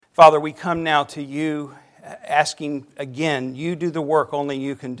Father, we come now to you asking again, you do the work only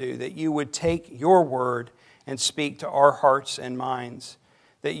you can do, that you would take your word and speak to our hearts and minds,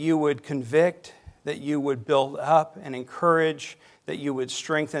 that you would convict, that you would build up and encourage, that you would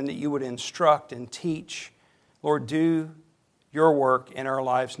strengthen, that you would instruct and teach. Lord, do your work in our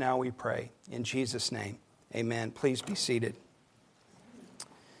lives now, we pray. In Jesus' name, amen. Please be seated.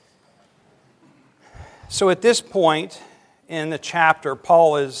 So at this point in the chapter,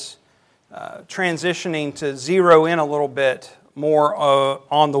 Paul is transitioning to zero in a little bit more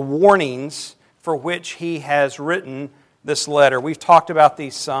on the warnings for which he has written this letter. We've talked about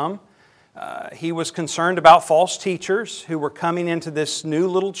these some. He was concerned about false teachers who were coming into this new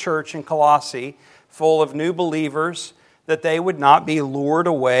little church in Colossae full of new believers, that they would not be lured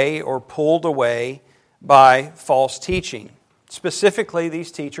away or pulled away by false teaching. Specifically,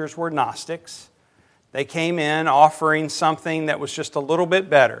 these teachers were Gnostics. They came in offering something that was just a little bit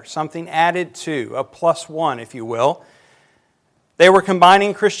better, something added to, a plus one, if you will. They were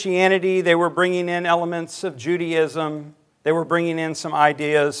combining Christianity. They were bringing in elements of Judaism. They were bringing in some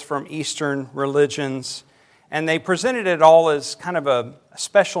ideas from Eastern religions. And they presented it all as kind of a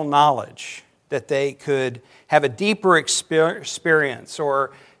special knowledge that they could have a deeper experience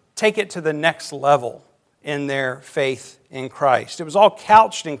or take it to the next level in their faith in Christ. It was all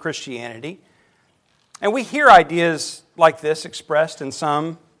couched in Christianity. And we hear ideas like this expressed from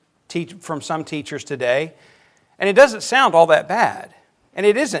some teachers today, and it doesn't sound all that bad. And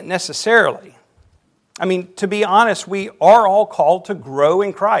it isn't necessarily. I mean, to be honest, we are all called to grow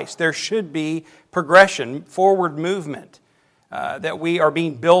in Christ. There should be progression, forward movement, that we are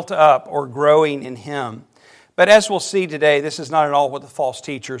being built up or growing in Him. But as we'll see today, this is not at all what the false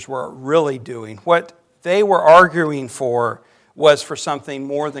teachers were really doing. What they were arguing for was for something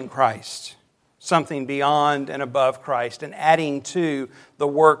more than Christ, something beyond and above Christ, and adding to the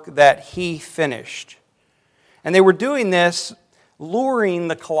work that He finished. And they were doing this, luring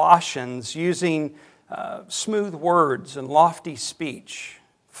the Colossians using smooth words and lofty speech,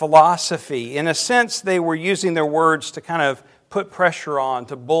 philosophy. In a sense, they were using their words to kind of put pressure on,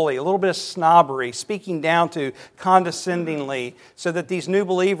 to bully, a little bit of snobbery, speaking down to condescendingly, so that these new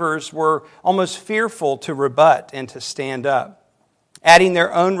believers were almost fearful to rebut and to stand up. Adding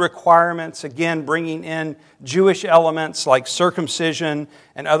their own requirements, again, bringing in Jewish elements like circumcision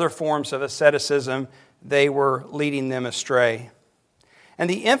and other forms of asceticism, they were leading them astray. And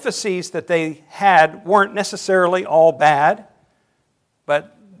the emphases that they had weren't necessarily all bad,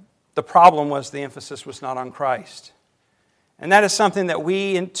 but the problem was the emphasis was not on Christ. And that is something that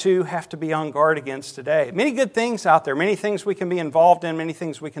we, too, have to be on guard against today. Many good things out there, many things we can be involved in, many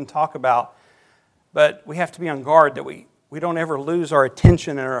things we can talk about, but we have to be on guard that we don't ever lose our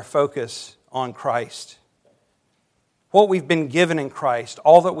attention and our focus on Christ. What we've been given in Christ,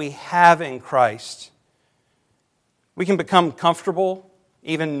 all that we have in Christ. We can become comfortable,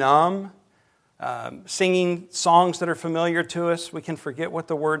 even numb, singing songs that are familiar to us. We can forget what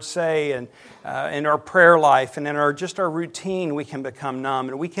the words say, and in our prayer life and in our routine, we can become numb,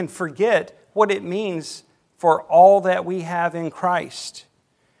 and we can forget what it means for all that we have in Christ.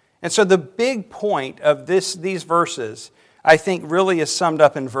 And so the big point of these verses, I think, really is summed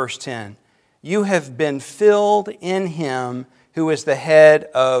up in verse 10. You have been filled in Him who is the head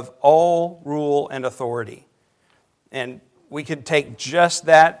of all rule and authority. And we could take just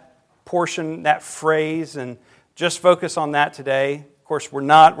that portion, that phrase, and just focus on that today. Of course, we're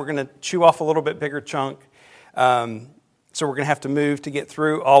not. We're going to chew off a little bit bigger chunk. So we're going to have to move to get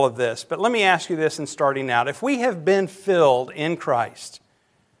through all of this. But let me ask you this in starting out. If we have been filled in Christ,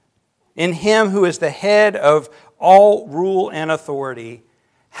 in Him who is the head of all rule and authority,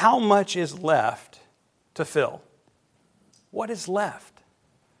 how much is left to fill? What is left?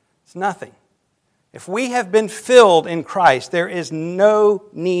 It's nothing. If we have been filled in Christ, there is no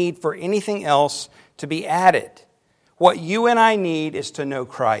need for anything else to be added. What you and I need is to know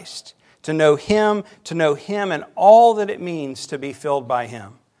Christ, to know Him and all that it means to be filled by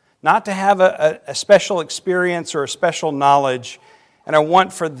Him. Not to have a special experience or a special knowledge. And I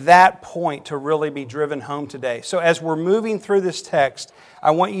want for that point to really be driven home today. So as we're moving through this text,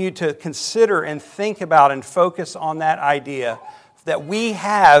 I want you to consider and think about and focus on that idea that we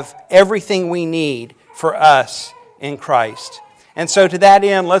have everything we need for us in Christ. And so to that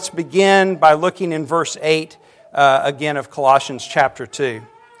end, let's begin by looking in verse 8 again of Colossians chapter 2.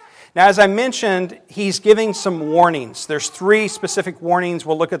 Now, as I mentioned, he's giving some warnings. There's 3 specific warnings.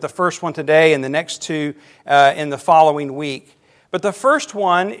 We'll look at the first one today and the next 2 in the following week. But the first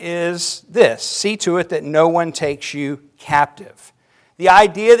one is this: see to it that no one takes you captive. The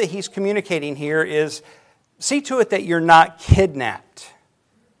idea that he's communicating here is see to it that you're not kidnapped.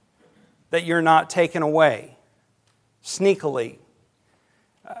 that you're not taken away sneakily.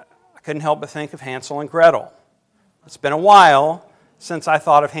 I couldn't help but think of Hansel and Gretel. It's been a while since I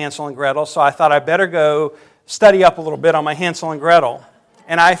thought of Hansel and Gretel, so I thought I'd better go study up a little bit on my Hansel and Gretel.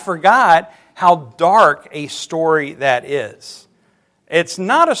 And I forgot how dark a story that is. It's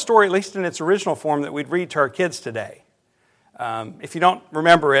not a story, at least in its original form, that we'd read to our kids today. If you don't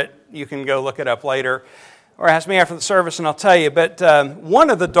remember it, you can go look it up later or ask me after the service and I'll tell you. But one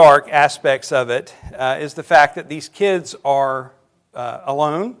of the dark aspects of it is the fact that these kids are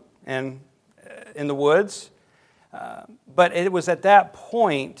alone and in the woods. But it was at that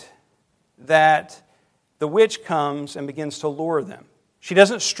point that the witch comes and begins to lure them. She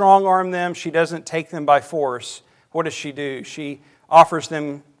doesn't strong-arm them. She doesn't take them by force. What does she do? She offers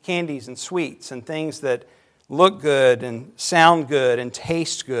them candies and sweets and things that look good and sound good and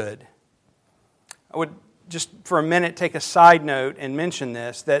taste good. I would just for a minute take a side note and mention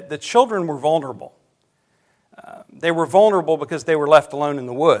this, that the children were vulnerable. They were vulnerable because they were left alone in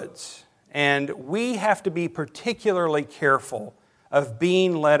the woods. And we have to be particularly careful of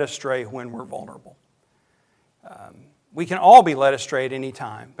being led astray when we're vulnerable. We can all be led astray at any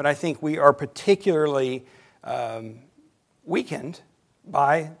time, but I think we are particularly weakened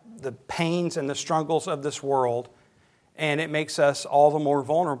by the pains and the struggles of this world, and it makes us all the more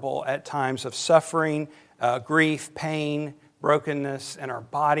vulnerable at times of suffering, grief, pain, brokenness in our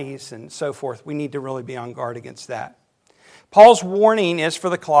bodies, and so forth. We need to really be on guard against that. Paul's warning is for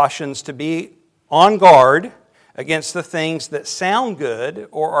the Colossians to be on guard against the things that sound good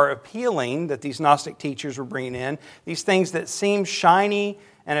or are appealing that these Gnostic teachers were bringing in, these things that seem shiny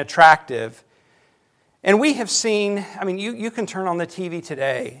and attractive. And we have seen, you can turn on the TV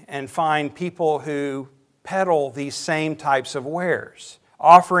today and find people who peddle these same types of wares,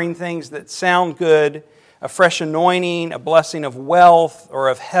 offering things that sound good, a fresh anointing, a blessing of wealth or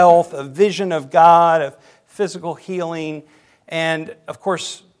of health, a vision of God, of physical healing. And, of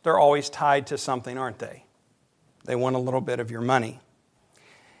course, they're always tied to something, aren't they? They want a little bit of your money.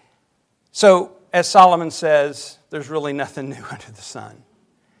 So, as Solomon says, there's really nothing new under the sun.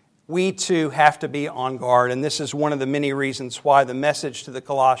 We too have to be on guard, and this is one of the many reasons why the message to the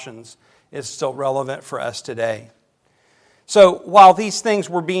Colossians is still relevant for us today. So, while these things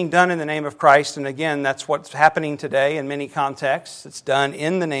were being done in the name of Christ, and again, that's what's happening today in many contexts, it's done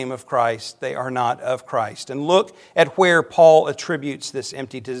in the name of Christ, they are not of Christ. And look at where Paul attributes this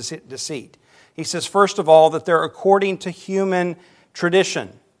empty deceit. He says, first of all, that they're according to human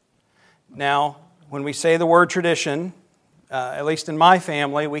tradition. Now, when we say the word tradition, at least in my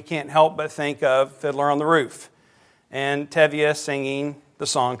family, we can't help but think of Fiddler on the Roof and Tevye singing the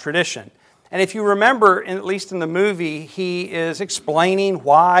song Tradition. And if you remember, at least in the movie, he is explaining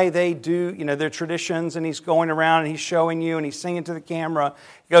why they do, their traditions, and he's going around and he's showing you and he's singing to the camera.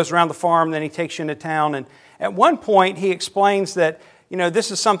 He goes around the farm, then he takes you into town. And at one point, he explains that,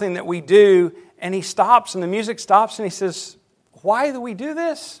 this is something that we do, and he stops and the music stops and he says, why do we do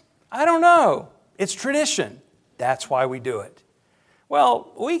this? I don't know. It's tradition. That's why we do it.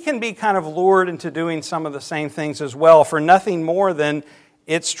 Well, we can be kind of lured into doing some of the same things as well for nothing more than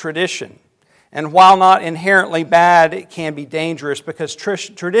it's tradition. And while not inherently bad, it can be dangerous because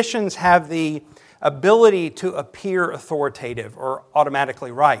traditions have the ability to appear authoritative or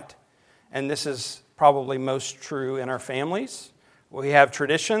automatically right. And this is probably most true in our families. We have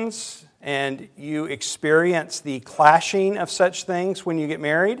traditions, and you experience the clashing of such things when you get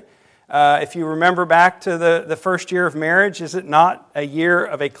married. If you remember back to the first year of marriage, is it not a year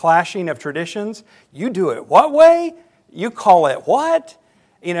of a clashing of traditions? You do it what way? You call it what?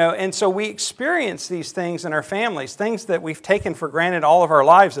 And so we experience these things in our families, things that we've taken for granted all of our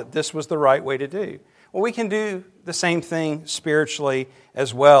lives that this was the right way to do. Well, we can do the same thing spiritually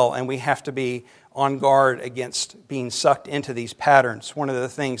as well, and we have to be on guard against being sucked into these patterns, one of the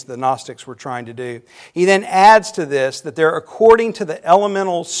things the Gnostics were trying to do. He then adds to this that they're according to the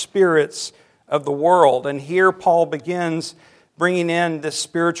elemental spirits of the world, and here Paul begins bringing in this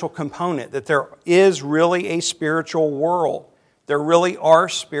spiritual component, that there is really a spiritual world. There really are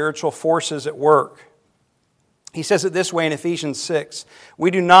spiritual forces at work. He says it this way in Ephesians 6, we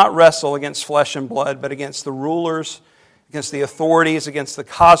do not wrestle against flesh and blood, but against the rulers, against the authorities, against the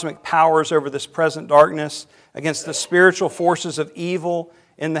cosmic powers over this present darkness, against the spiritual forces of evil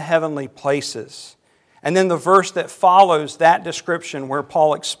in the heavenly places. And then the verse that follows that description where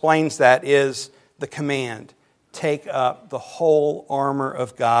Paul explains that is the command, take up the whole armor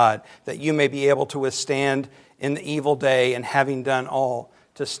of God, that you may be able to withstand in the evil day, and having done all,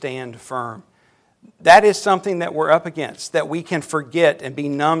 to stand firm. That is something that we're up against, that we can forget and be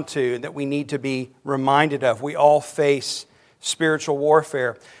numb to, that we need to be reminded of. We all face spiritual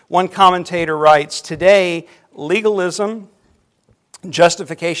warfare. One commentator writes, today, legalism,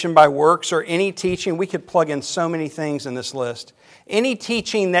 justification by works, or any teaching, we could plug in so many things in this list. Any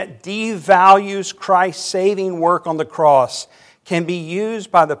teaching that devalues Christ's saving work on the cross can be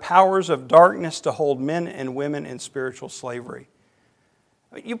used by the powers of darkness to hold men and women in spiritual slavery.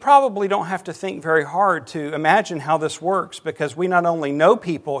 You probably don't have to think very hard to imagine how this works, because we not only know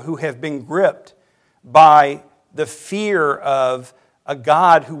people who have been gripped by the fear of a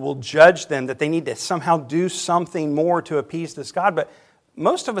God who will judge them, that they need to somehow do something more to appease this God, but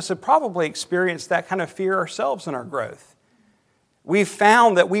most of us have probably experienced that kind of fear ourselves in our growth. We've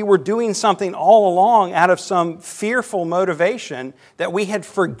found that we were doing something all along out of some fearful motivation, that we had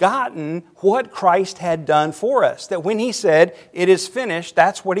forgotten what Christ had done for us. That when He said, "It is finished,"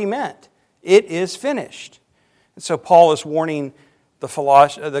 that's what He meant. It is finished. And so Paul is warning the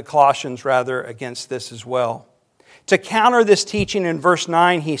Colossians against this as well. To counter this teaching in verse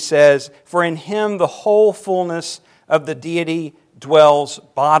 9, he says, "For in Him the whole fullness of the deity dwells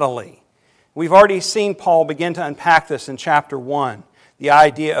bodily." We've already seen Paul begin to unpack this in chapter 1, the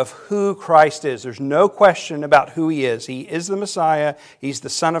idea of who Christ is. There's no question about who He is. He is the Messiah. He's the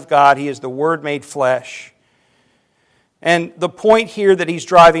Son of God. He is the Word made flesh. And the point here that he's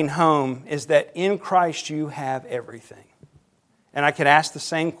driving home is that in Christ you have everything. And I could ask the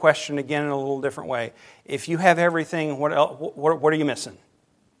same question again in a little different way. If you have everything, what are you missing?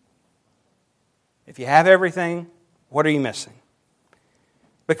 If you have everything, what are you missing?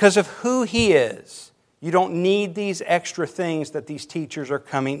 Because of who He is, you don't need these extra things that these teachers are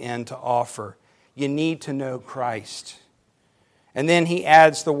coming in to offer. You need to know Christ. And then he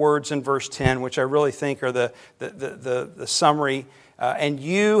adds the words in verse 10, which I really think are the summary. And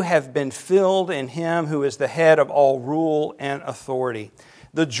you have been filled in Him who is the head of all rule and authority.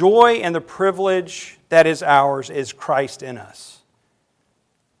 The joy and the privilege that is ours is Christ in us.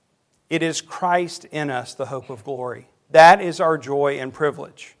 It is Christ in us, the hope of glory. That is our joy and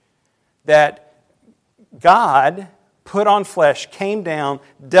privilege. That God put on flesh, came down,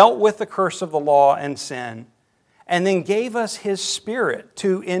 dealt with the curse of the law and sin, and then gave us His Spirit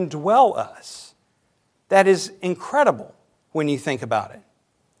to indwell us. That is incredible when you think about it.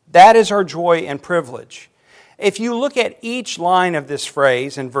 That is our joy and privilege. If you look at each line of this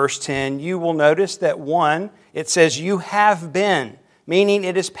phrase in verse 10, you will notice that one, it says, "You have been," meaning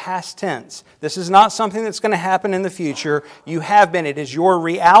it is past tense. This is not something that's going to happen in the future. You have been. It is your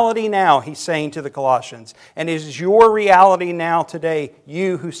reality now, he's saying to the Colossians. And it is your reality now today,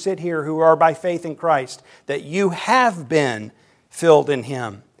 you who sit here, who are by faith in Christ, that you have been filled in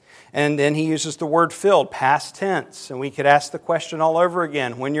Him. And then he uses the word filled, past tense. And we could ask the question all over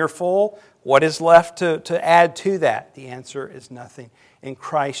again. When you're full, what is left to add to that? The answer is nothing. In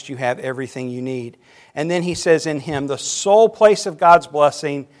Christ you have everything you need. And then he says in Him, the sole place of God's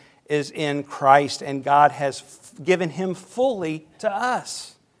blessing is in Christ, and God has given Him fully to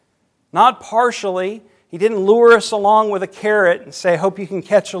us. Not partially. He didn't lure us along with a carrot and say, hope you can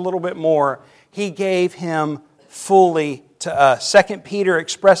catch a little bit more. He gave Him fully to us. 2 Peter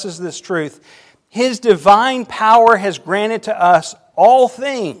expresses this truth. His divine power has granted to us all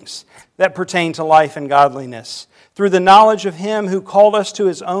things that pertain to life and godliness, through the knowledge of Him who called us to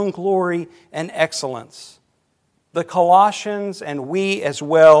His own glory and excellence. The Colossians, and we as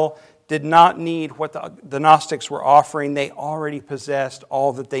well, did not need what the Gnostics were offering. They already possessed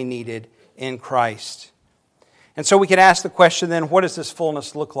all that they needed in Christ. And so we could ask the question then, what does this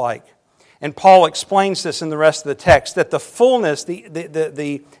fullness look like? And Paul explains this in the rest of the text, that the fullness,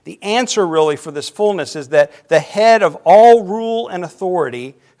 the answer really for this fullness is that the head of all rule and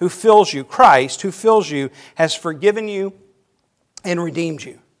authority who fills you, Christ, who fills you, has forgiven you and redeemed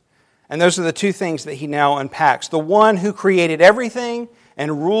you. And those are the two things that he now unpacks. The one who created everything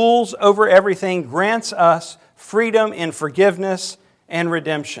and rules over everything grants us freedom in forgiveness and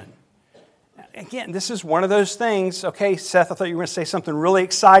redemption. Again, this is one of those things. Okay, Seth, I thought you were going to say something really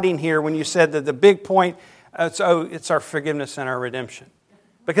exciting here when you said that the big point, it's our forgiveness and our redemption.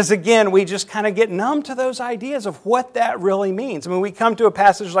 Because again, we just kind of get numb to those ideas of what that really means. I mean, we come to a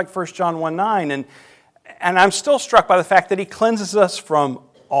passage like 1 John 1:9, and I'm still struck by the fact that he cleanses us from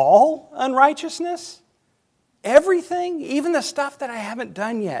all unrighteousness. Everything, even the stuff that I haven't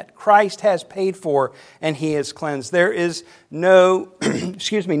done yet, Christ has paid for and He has cleansed. There is no,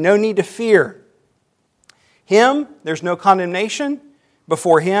 no need to fear Him. There's no condemnation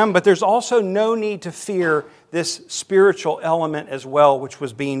before Him, but there's also no need to fear this spiritual element as well, which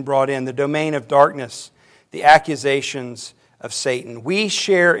was being brought in, the domain of darkness, the accusations of Satan. We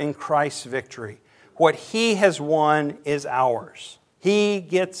share in Christ's victory. What He has won is ours. He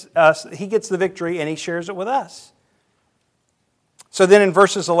gets the victory and He shares it with us. So then in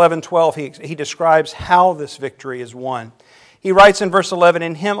verses 11, 12, he describes how this victory is won. He writes in verse 11,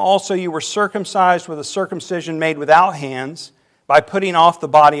 "In him also you were circumcised with a circumcision made without hands, by putting off the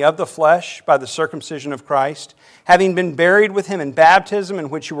body of the flesh by the circumcision of Christ, having been buried with him in baptism, in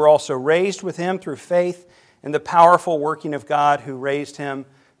which you were also raised with him through faith in the powerful working of God who raised him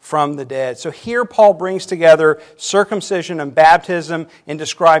from the dead." So here Paul brings together circumcision and baptism in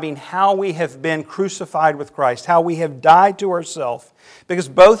describing how we have been crucified with Christ, how we have died to ourselves, because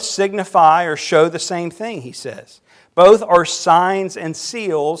both signify or show the same thing, he says. Both are signs and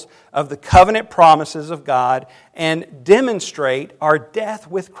seals of the covenant promises of God and demonstrate our death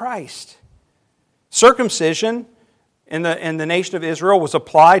with Christ. Circumcision in the nation of Israel was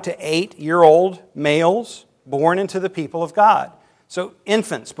applied to 8-year-old males born into the people of God. So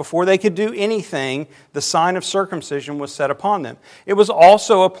infants, before they could do anything, the sign of circumcision was set upon them. It was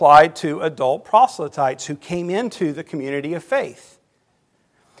also applied to adult proselytes who came into the community of faith.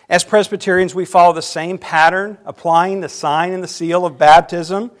 As Presbyterians, we follow the same pattern, applying the sign and the seal of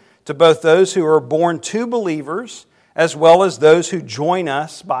baptism to both those who are born to believers as well as those who join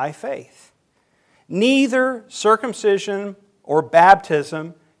us by faith. Neither circumcision or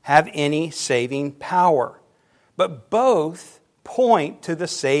baptism have any saving power, but both point to the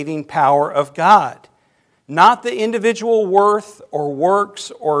saving power of God, not the individual worth or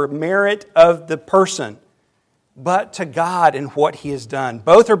works or merit of the person, but to God and what He has done.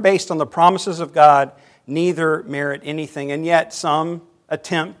 Both are based on the promises of God. Neither merit anything. And yet some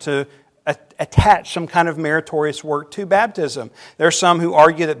attempt to attach some kind of meritorious work to baptism. There are some who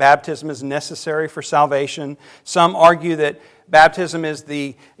argue that baptism is necessary for salvation. Some argue that baptism is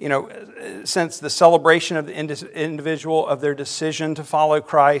since the celebration of the individual of their decision to follow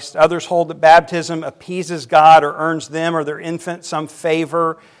Christ. Others hold that baptism appeases God or earns them or their infant some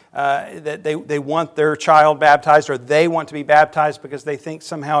favor, that they want their child baptized, or they want to be baptized because they think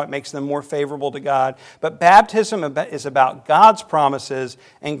somehow it makes them more favorable to God. But baptism is about God's promises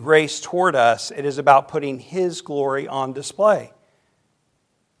and grace toward us. It is about putting His glory on display.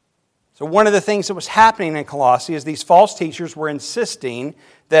 So one of the things that was happening in Colossae is these false teachers were insisting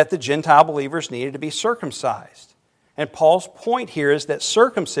that the Gentile believers needed to be circumcised. And Paul's point here is that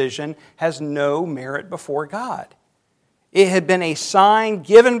circumcision has no merit before God. It had been a sign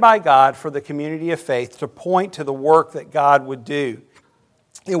given by God for the community of faith to point to the work that God would do.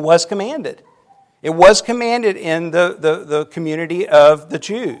 It was commanded. It was commanded in the community of the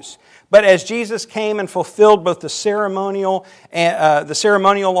Jews. But as Jesus came and fulfilled both the ceremonial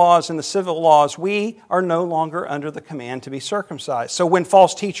laws and the civil laws, we are no longer under the command to be circumcised. So when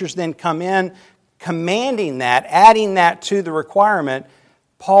false teachers then come in commanding that, adding that to the requirement,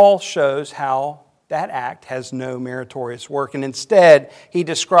 Paul shows how that act has no meritorious work. And instead, he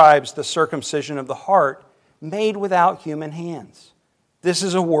describes the circumcision of the heart made without human hands. This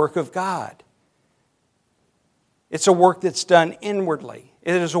is a work of God. It's a work that's done inwardly.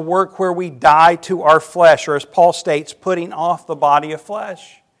 It is a work where we die to our flesh, or as Paul states, putting off the body of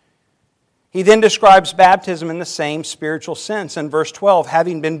flesh. He then describes baptism in the same spiritual sense. In verse 12,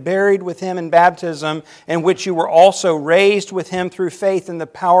 having been buried with Him in baptism, in which you were also raised with Him through faith in the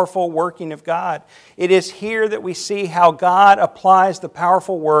powerful working of God. It is here that we see how God applies the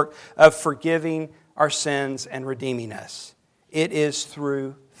powerful work of forgiving our sins and redeeming us. It is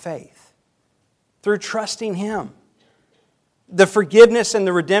through faith, through trusting Him. The forgiveness and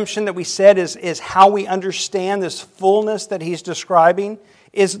the redemption that we said is how we understand this fullness that he's describing,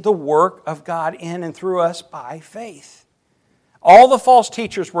 is the work of God in and through us by faith. All the false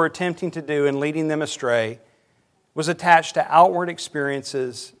teachers were attempting to do in leading them astray was attached to outward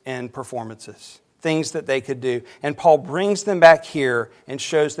experiences and performances, things that they could do. And Paul brings them back here and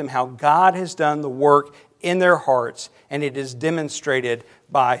shows them how God has done the work in their hearts, and it is demonstrated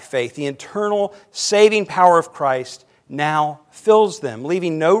by faith. The internal saving power of Christ now fills them,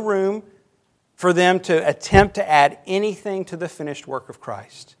 leaving no room for them to attempt to add anything to the finished work of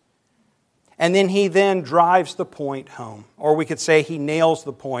Christ. And then he then drives the point home, or we could say he nails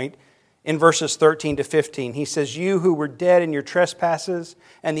the point in verses 13 to 15. He says, "You who were dead in your trespasses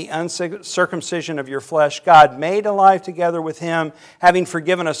and the uncircumcision of your flesh, God made alive together with Him, having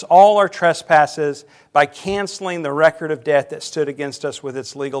forgiven us all our trespasses by canceling the record of debt that stood against us with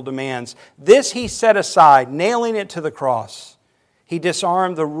its legal demands. This He set aside, nailing it to the cross. He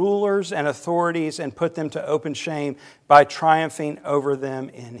disarmed the rulers and authorities and put them to open shame by triumphing over them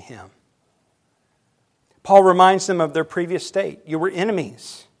in Him." Paul reminds them of their previous state. You were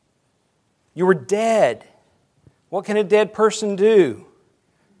enemies. You were dead. What can a dead person do?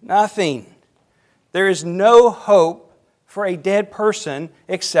 Nothing. There is no hope for a dead person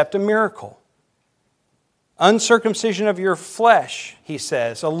except a miracle. Uncircumcision of your flesh, he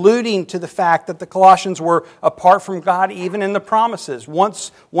says, alluding to the fact that the Colossians were apart from God even in the promises,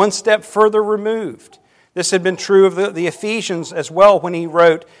 one step further removed. This had been true of the Ephesians as well when he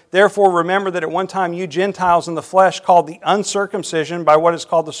wrote, "Therefore remember that at one time you Gentiles in the flesh, called the uncircumcision by what is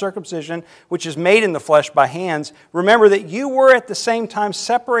called the circumcision, which is made in the flesh by hands, remember that you were at the same time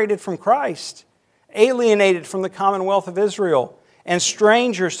separated from Christ, alienated from the commonwealth of Israel, and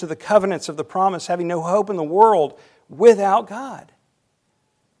strangers to the covenants of the promise, having no hope in the world without God."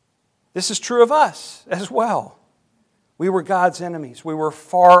 This is true of us as well. We were God's enemies. We were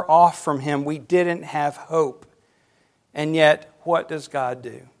far off from Him. We didn't have hope. And yet, what does God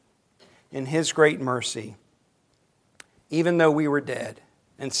do? In His great mercy, even though we were dead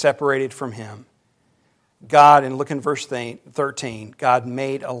and separated from Him, God, and look in verse 13, God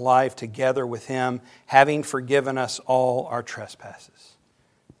made alive together with Him, having forgiven us all our trespasses.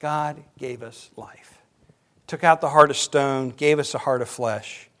 God gave us life. Took out the heart of stone, gave us a heart of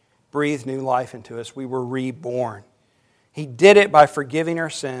flesh, breathed new life into us. We were reborn. He did it by forgiving our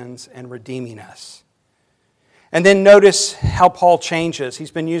sins and redeeming us. And then notice how Paul changes.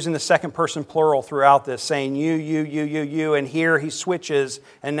 He's been using the second person plural throughout this, saying you, and here he switches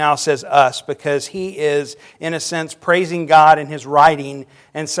and now says us, because he is, in a sense, praising God in his writing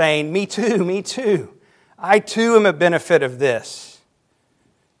and saying, me too. I too am a benefit of this.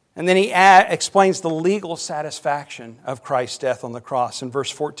 And then he explains the legal satisfaction of Christ's death on the cross in verse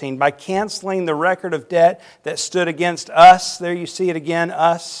 14. By canceling the record of debt that stood against us, there you see it again,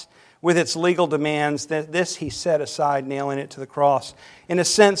 us, with its legal demands, this he set aside, nailing it to the cross. In a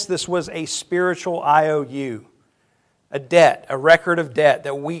sense, this was a spiritual IOU, a debt, a record of debt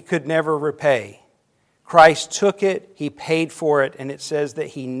that we could never repay. Christ took it, He paid for it, and it says that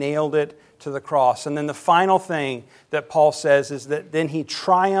He nailed it to the cross. And then the final thing that Paul says is that then He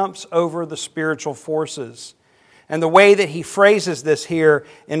triumphs over the spiritual forces. And the way that he phrases this here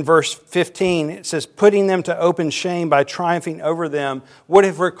in verse 15, it says, putting them to open shame by triumphing over them, would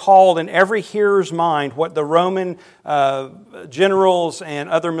have recalled in every hearer's mind what the Roman generals and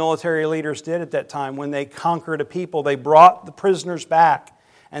other military leaders did at that time when they conquered a people. They brought the prisoners back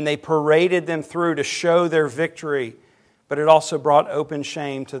and they paraded them through to show their victory. But it also brought open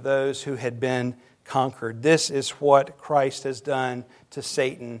shame to those who had been conquered. This is what Christ has done to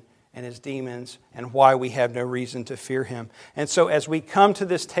Satan and his demons, and why we have no reason to fear him. And so as we come to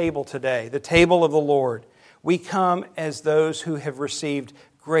this table today, the table of the Lord, we come as those who have received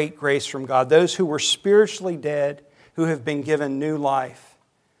great grace from God, those who were spiritually dead, who have been given new life,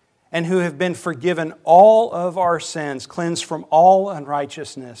 and who have been forgiven all of our sins, cleansed from all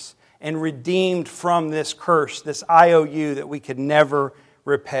unrighteousness, and redeemed from this curse, this IOU that we could never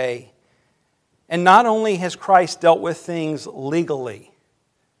repay. And not only has Christ dealt with things legally,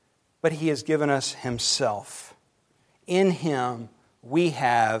 but He has given us Himself. In Him, we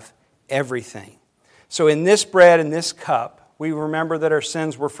have everything. So in this bread and this cup, we remember that our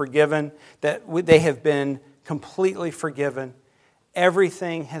sins were forgiven, that they have been completely forgiven.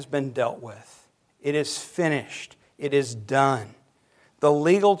 Everything has been dealt with. It is finished. It is done. The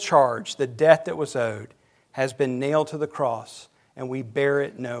legal charge, the debt that was owed, has been nailed to the cross, and we bear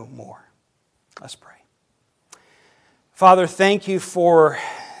it no more. Let's pray. Father, thank You for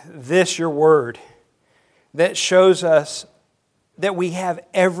this, Your word, that shows us that we have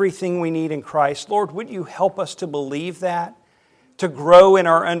everything we need in Christ. Lord, would You help us to believe that, to grow in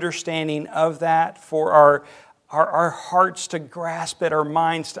our understanding of that, for our hearts to grasp it, our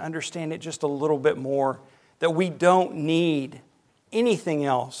minds to understand it just a little bit more, that we don't need anything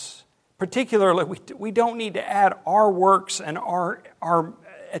else. Particularly, we don't need to add our works and our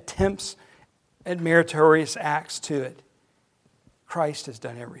attempts at meritorious acts to it. Christ has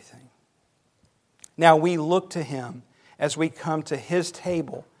done everything. Now we look to Him as we come to His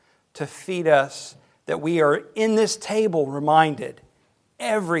table to feed us, that we are in this table reminded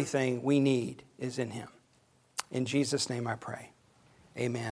everything we need is in Him. In Jesus' name I pray. Amen.